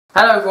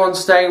Hello everyone,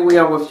 today we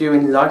are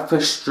reviewing Life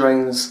is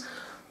Strange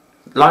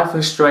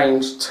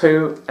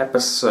 2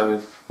 Episode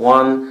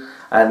 1,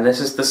 and this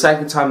is the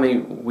second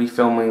time we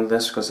filming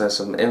this because there's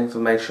some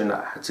information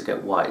that I had to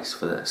get wise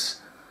for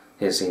this.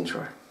 Here's the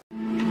intro.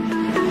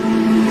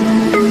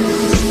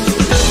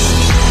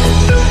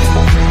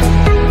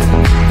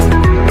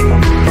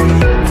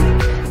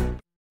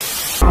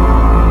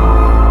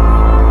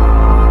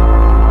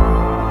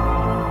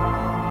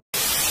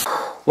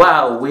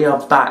 Wow, we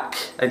are back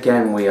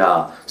again, we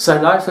are.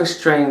 So Life is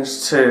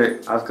Strange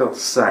 2, I've got to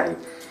say,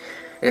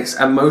 it's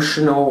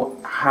emotional,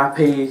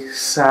 happy,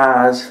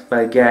 sad,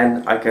 but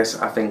again, I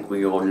think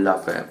we all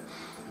love it.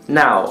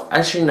 Now,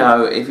 as you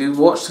know, if you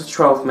watched the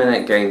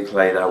 12-minute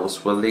gameplay that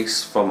was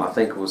released from, I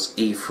think it was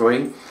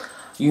E3,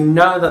 you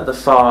know that the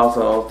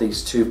father of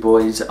these two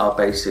boys are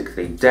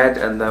basically dead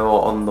and they're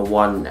all on the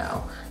one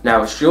now.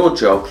 Now, it's your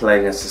job,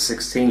 playing as a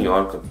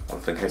 16-year-old, I'm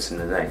forgetting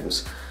the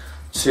names,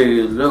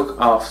 to look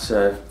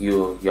after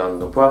your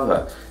younger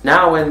brother.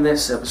 Now in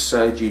this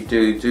episode you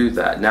do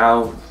that.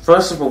 Now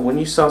first of all, when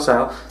you start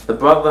out, the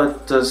brother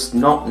does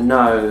not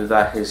know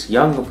that his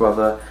younger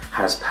brother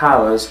has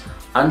powers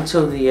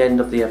until the end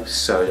of the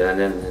episode, and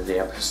then in the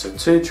episode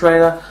 2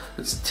 trailer,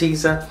 it's a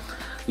teaser,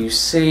 you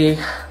see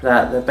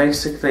that they're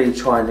basically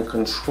trying to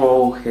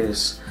control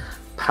his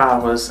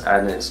powers,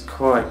 and it's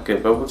quite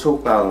good, but we'll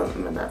talk about it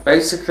in a minute.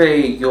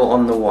 Basically, you're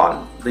on the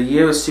one. The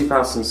year is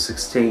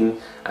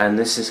 2016, and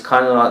this is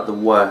kind of like the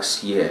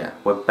worst year.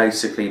 We're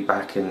basically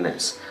back in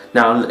this.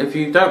 Now, if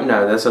you don't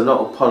know, there's a lot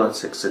of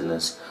politics in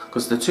this,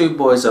 because the two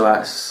boys are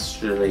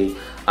actually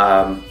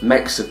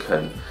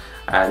Mexican,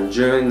 and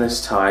during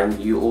this time,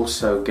 you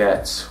also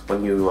get,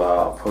 when you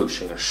are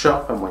approaching a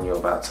shop and when you're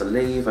about to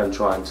leave and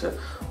trying to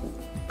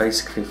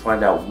basically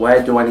find out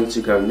where do I need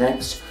to go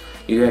next,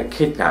 you get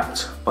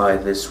kidnapped by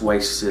this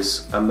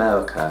racist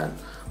American,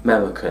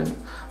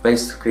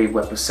 basically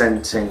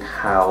representing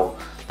how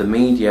the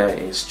media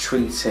is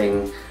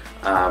treating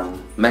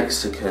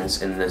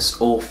Mexicans in this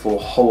awful,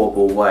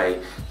 horrible way,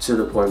 to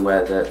the point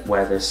where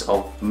this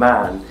old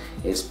man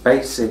is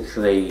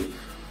basically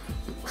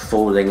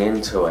falling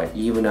into it,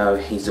 even though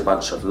he's a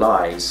bunch of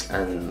lies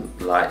and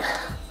like,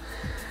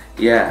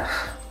 yeah.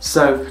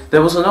 So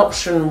there was an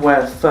option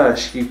where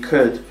first you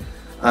could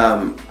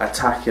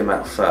attack him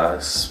at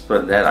first,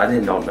 but then I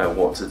did not know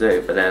what to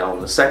do. But then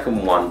on the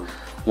second one,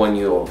 when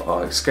you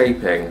are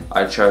escaping,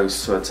 I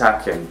chose to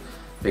attack him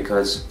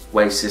because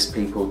racist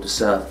people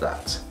deserve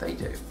that. They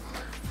do.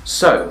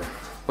 So,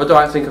 what do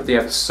I think of the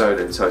episode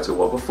in total?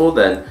 Well, before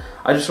then,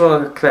 I just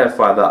want to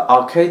clarify that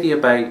Arcadia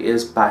Bay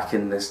is back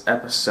in this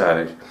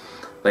episode.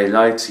 They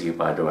lied to you,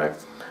 by the way.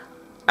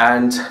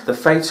 And the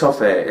fate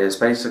of it is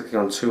basically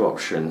on two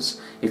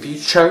options. If you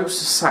chose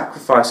to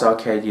sacrifice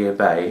Arcadia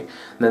Bay,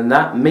 then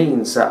that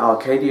means that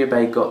Arcadia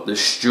Bay got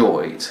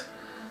destroyed.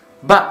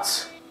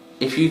 But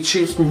if you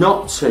choose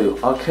not to,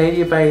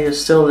 Arcadia Bay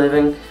is still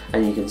living,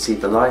 and you can see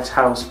the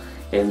lighthouse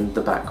in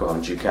the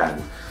background, you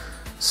can.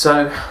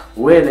 So,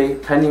 really,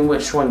 depending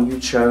which one you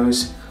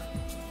chose,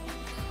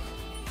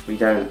 we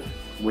don't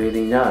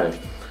really know.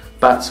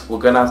 But we're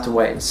going to have to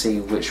wait and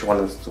see which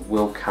one is the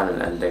real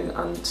canon ending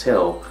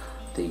until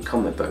the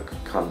comic book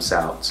comes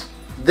out.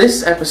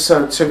 This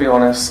episode, to be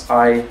honest,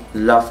 I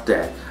loved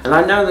it. And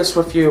I know this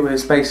review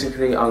is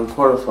basically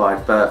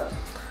unqualified, but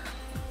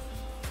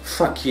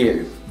fuck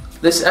you.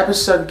 This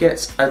episode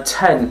gets a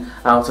 10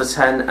 out of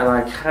 10, and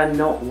I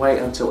cannot wait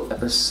until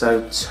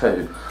episode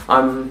 2.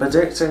 I'm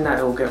predicting that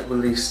it will get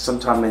released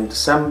sometime in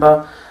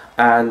December,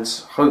 and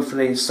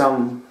hopefully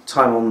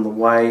sometime on the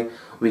way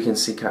we can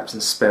see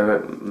Captain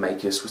Spirit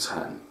make his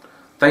return.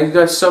 Thank you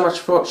guys so much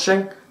for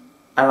watching,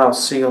 and I'll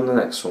see you on the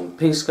next one.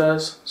 Peace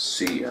guys,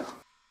 see ya.